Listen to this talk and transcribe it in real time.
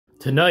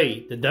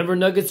Tonight, the Denver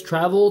Nuggets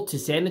travel to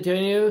San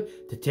Antonio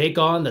to take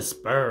on the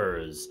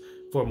Spurs.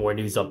 For more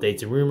news,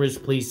 updates, and rumors,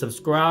 please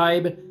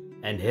subscribe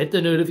and hit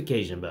the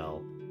notification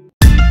bell.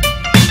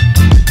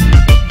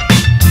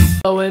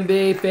 Hello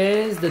NBA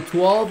fans, the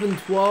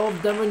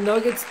 12-12 Denver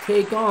Nuggets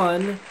take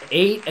on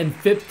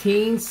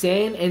 8-15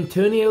 San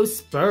Antonio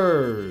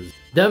Spurs.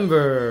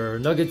 Denver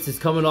Nuggets is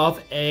coming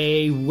off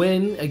a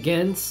win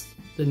against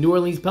the New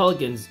Orleans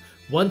Pelicans,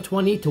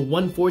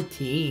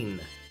 120-114.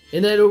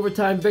 In that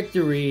overtime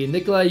victory,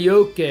 Nikola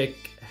Jokic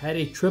had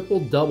a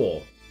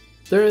triple-double.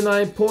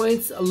 39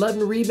 points,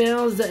 11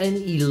 rebounds, and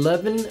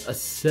 11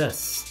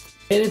 assists.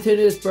 San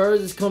Antonio Spurs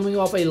is coming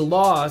off a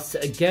loss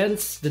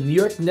against the New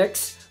York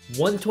Knicks,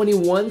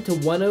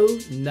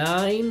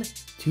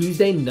 121-109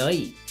 Tuesday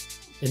night.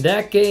 In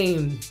that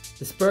game,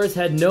 the Spurs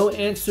had no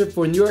answer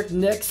for New York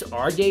Knicks'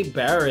 RJ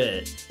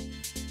Barrett.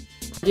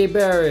 RJ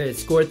Barrett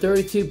scored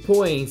 32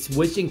 points,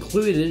 which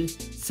included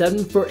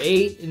 7 for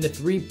 8 in the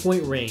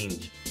three-point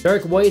range.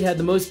 Derek White had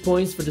the most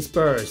points for the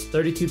Spurs,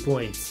 32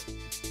 points.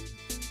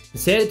 The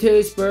San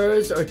Antonio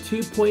Spurs are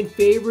 2-point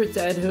favorites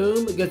at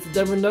home against the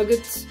Denver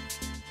Nuggets.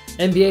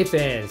 NBA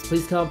fans,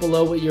 please comment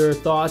below what your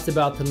thoughts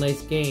about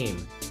tonight's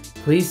game.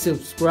 Please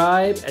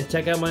subscribe and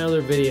check out my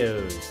other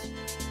videos.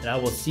 And I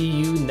will see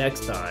you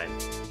next time.